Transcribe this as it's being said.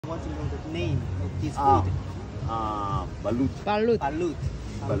want to know the name of this Ah. food. Balut. Balut. Balut.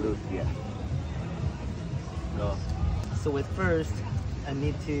 Balut, yeah. So, So at first, I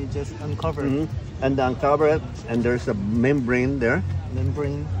need to just uncover and uncover it, and there's a membrane there.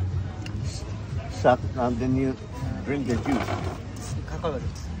 membrane. Suck, and then you drink the juice. 가까이 와줘.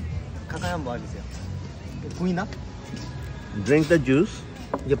 가까이 한번 와주세요. 보이나? Drink the juice.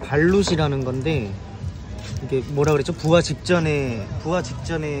 이게 발룻이라는 건데 이게 뭐라 그랬죠? 부화 직전에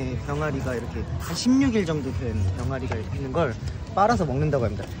병아리가 이렇게 한 16일 정도 된 병아리가 있는 걸 빨아서 먹는다고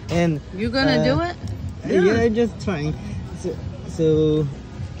합니다. And You gonna do it? yeah, I'm just trying. So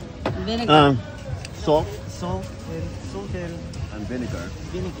Vinegar. Salt salt and and vinegar.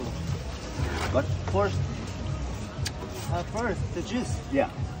 vinegar. But first, First the juice. yeah,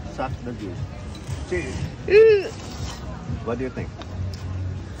 suck the juice. See, what do you think?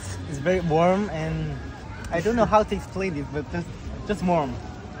 It's very warm and I don't know how to explain it, but just warm.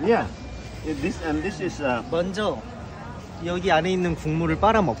 Yeah, this is 먼저 여기 안에 있는 국물을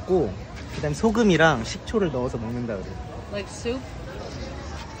빨아 먹고 그다음 소금이랑 식초를 넣어서 먹는다 그래요. Like soup?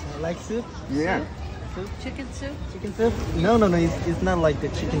 Like soup? yeah. Chicken soup? Chicken soup? No, it's not like the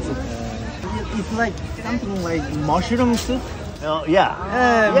chicken soup. It's like something like mushroom soup. Oh yeah.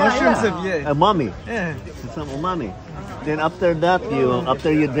 Mushroom soup. Yeah. Umami. Yeah. Some umami. Then after that,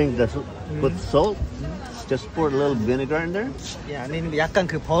 after you drink the soup, put salt. Just pour a little vinegar in there. 예, 안에 있는 게 약간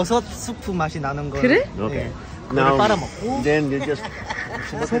그 버섯 수프 맛이 나는 거. 그래? Okay. 예, Now, 그걸 빨아 먹고 then you just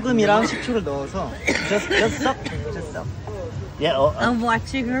소금이랑 식초를 넣어서 just suck. yeah. I'm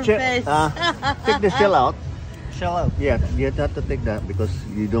watching her face. Take the shell out. Shell out. Yeah, you have to take that because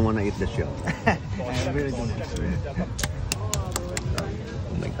you don't want to eat the shell. I really don't.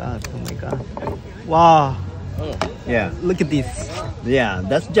 Oh my god. Wow. Yeah, Look at this. yeah.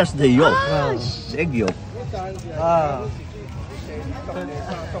 That's just the yolk. Wow. The egg yolk. Wow.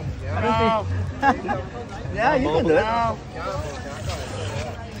 Yeah, you can do it.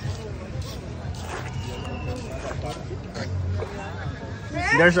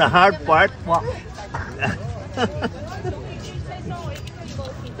 There's a hard part. 와.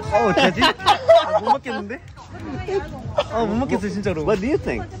 어쩌지? 못 먹겠는데? 못 먹겠어 진짜로. What do you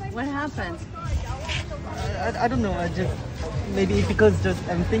think? What happened? I don't know. I just maybe because just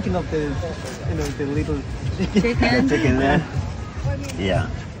I'm thinking of the the little Chicken? Chicken there. Yeah.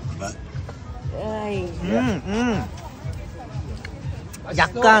 Ay.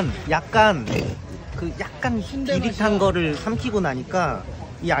 약간 그 약간 비릿한 거를 삼키고 나니까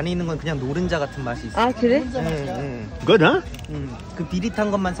이 안에 있는 건 그냥 노른자 같은 맛이 있어. 아 그래? 네. Good, huh? 그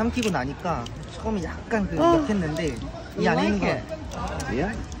비릿한 것만 삼키고 나니까 처음에 약간 그 약했는데 이 안에 있는 게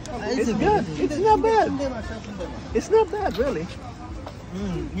Yeah. It's good. It's not bad. It's not bad, really.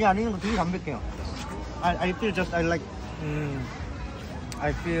 이 안에 있는 거 되게 담백해요. I feel just I like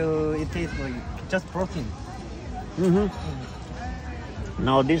I feel it tastes like just protein.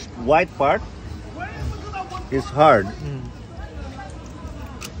 Now this white part is hard.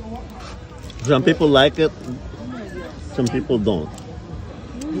 Some people like it. Some people don't.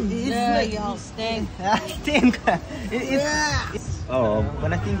 Yeah, y'all stink. Stink.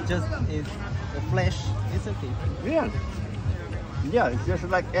 When I think just is the flesh, it's okay. Yeah. Yeah, it's just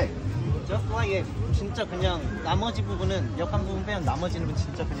like egg. Just like it. 진짜 그냥 나머지 부분은 역한 부분 빼면 나머지는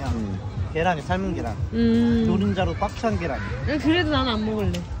진짜 그냥 계란이 삶은 계란. 노른자로 꽉 찬 계란. 그래도 나는 안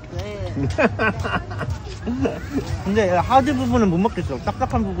먹을래. 근데 하드 부분은 못 먹겠어.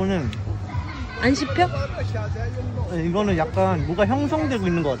 딱딱한 부분은 안 씹혀? 이거는 약간 뭐가 형성되고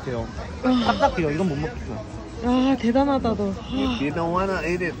있는 것 같아요. 딱딱해요. 이건 못 먹겠어. 아 대단하다 너. If you don't wanna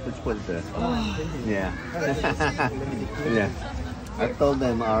eat it, just put it there. Yeah. Yeah. I told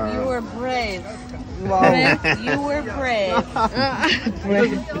them You were brave. Wow. You were brave.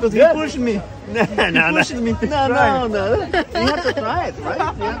 Because you pushed me. no, no, pushed me to no, try. no. You have to try it, right?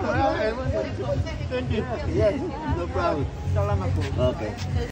 You have to try it. Thank you. Yes, no problem. Okay.